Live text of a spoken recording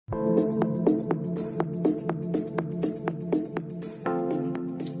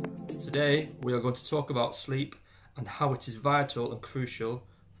Today we are going to talk about sleep and how it is vital and crucial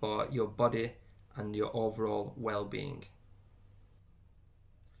for your body and your overall well-being.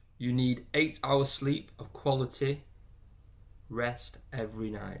 You need 8 hours sleep of quality rest every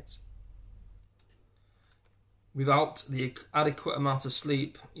night. Without the adequate amount of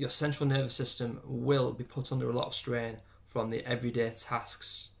sleep, your central nervous system will be put under a lot of strain from the everyday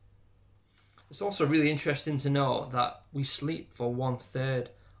tasks. It's also really interesting to know that we sleep for 1/3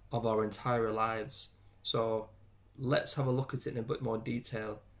 of our entire lives. So let's have a look at it in a bit more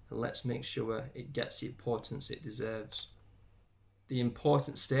detail and let's make sure it gets the importance it deserves. The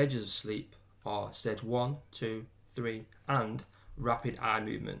important stages of sleep are stage 1, 2, 3 and rapid eye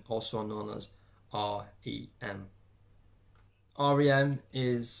movement, also known as REM. REM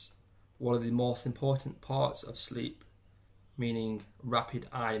is one of the most important parts of sleep, meaning rapid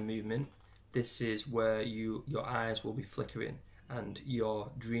eye movement. This is where your eyes will be flickering and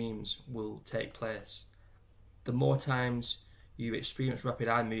your dreams will take place. The more times you experience rapid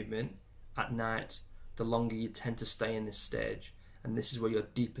eye movement at night, the longer you tend to stay in this stage, and this is where your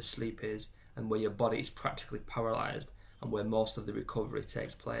deepest sleep is and where your body is practically paralyzed and where most of the recovery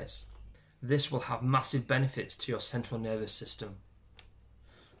takes place. This will have massive benefits to your central nervous system.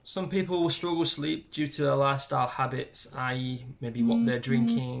 Some people will struggle with sleep due to their lifestyle habits, i.e. maybe what they're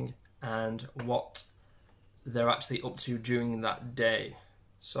drinking and what they're actually up to during that day.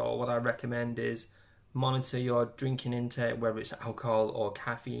 So what I recommend is monitor your drinking intake, whether it's alcohol or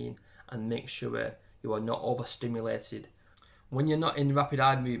caffeine, and make sure you are not overstimulated. When you're not in rapid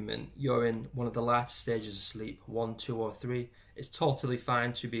eye movement, you're in one of the lighter stages of sleep, 1, 2 or 3. It's totally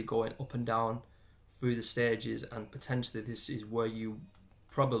fine to be going up and down through the stages, and potentially this is where you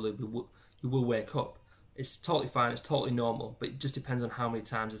probably will wake up. It's totally fine, it's totally normal, but it just depends on how many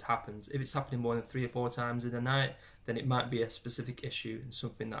times it happens. If it's happening more than 3 or 4 times in a night, then it might be a specific issue and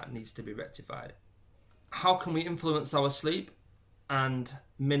something that needs to be rectified. How can we influence our sleep and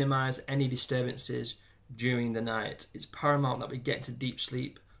minimize any disturbances during the night? It's paramount that we get into deep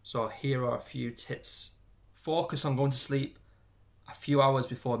sleep, so here are a few tips. Focus on going to sleep a few hours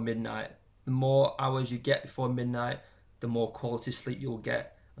before midnight. The more hours you get before midnight, the more quality sleep you'll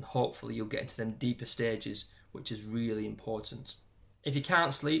get, and hopefully you'll get into them deeper stages, which is really important. If you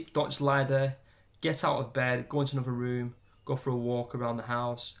can't sleep, don't just lie there. Get out of bed, go into another room, go for a walk around the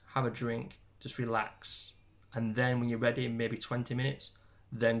house, have a drink, just relax. And then when you're ready, in maybe 20 minutes,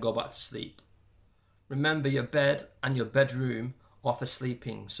 then go back to sleep. Remember, your bed and your bedroom are for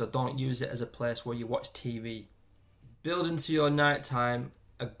sleeping, so don't use it as a place where you watch TV. Build into your nighttime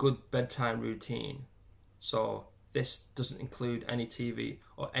a good bedtime routine. So this doesn't include any TV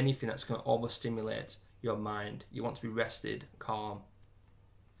or anything that's going to overstimulate your mind. You want to be rested, calm.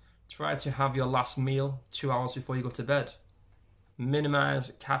 Try to have your last meal 2 hours before you go to bed.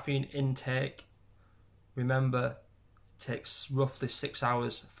 Minimize caffeine intake. Remember, it takes roughly 6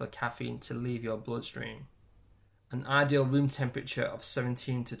 hours for caffeine to leave your bloodstream. An ideal room temperature of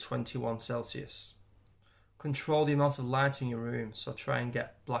 17 to 21 Celsius. Control the amount of light in your room, so try and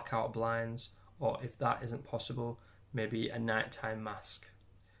get blackout blinds, or if that isn't possible, maybe a nighttime mask.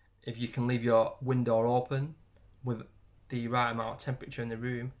 If you can leave your window open with the right amount of temperature in the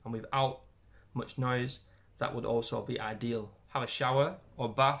room and without much noise, that would also be ideal. Have a shower or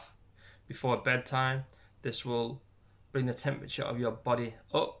bath before bedtime. This will bring the temperature of your body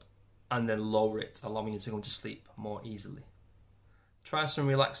up and then lower it, allowing you to go to sleep more easily. Try some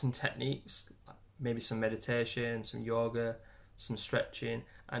relaxing techniques, maybe some meditation, some yoga, some stretching,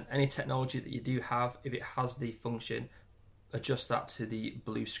 and any technology that you do have, if it has the function, adjust that to the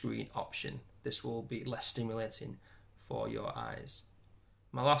blue screen option. This will be less stimulating for your eyes.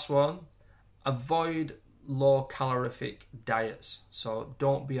 My last one, avoid low calorific diets. So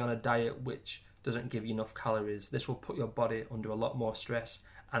don't be on a diet which doesn't give you enough calories. This will put your body under a lot more stress,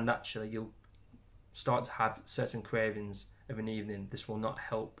 and actually you'll start to have certain cravings of an evening. This will not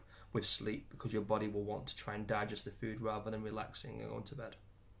help with sleep because your body will want to try and digest the food rather than relaxing and going to bed.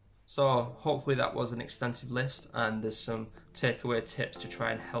 So hopefully that was an extensive list, and there's some takeaway tips to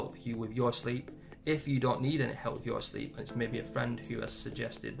try and help you with your sleep. If you don't need any help with your sleep, and it's maybe a friend who has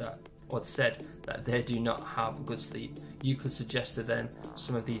suggested that or said that they do not have good sleep, you could suggest to them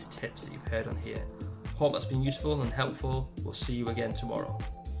some of these tips that you've heard on here. Hope that's been useful and helpful. We'll see you again tomorrow.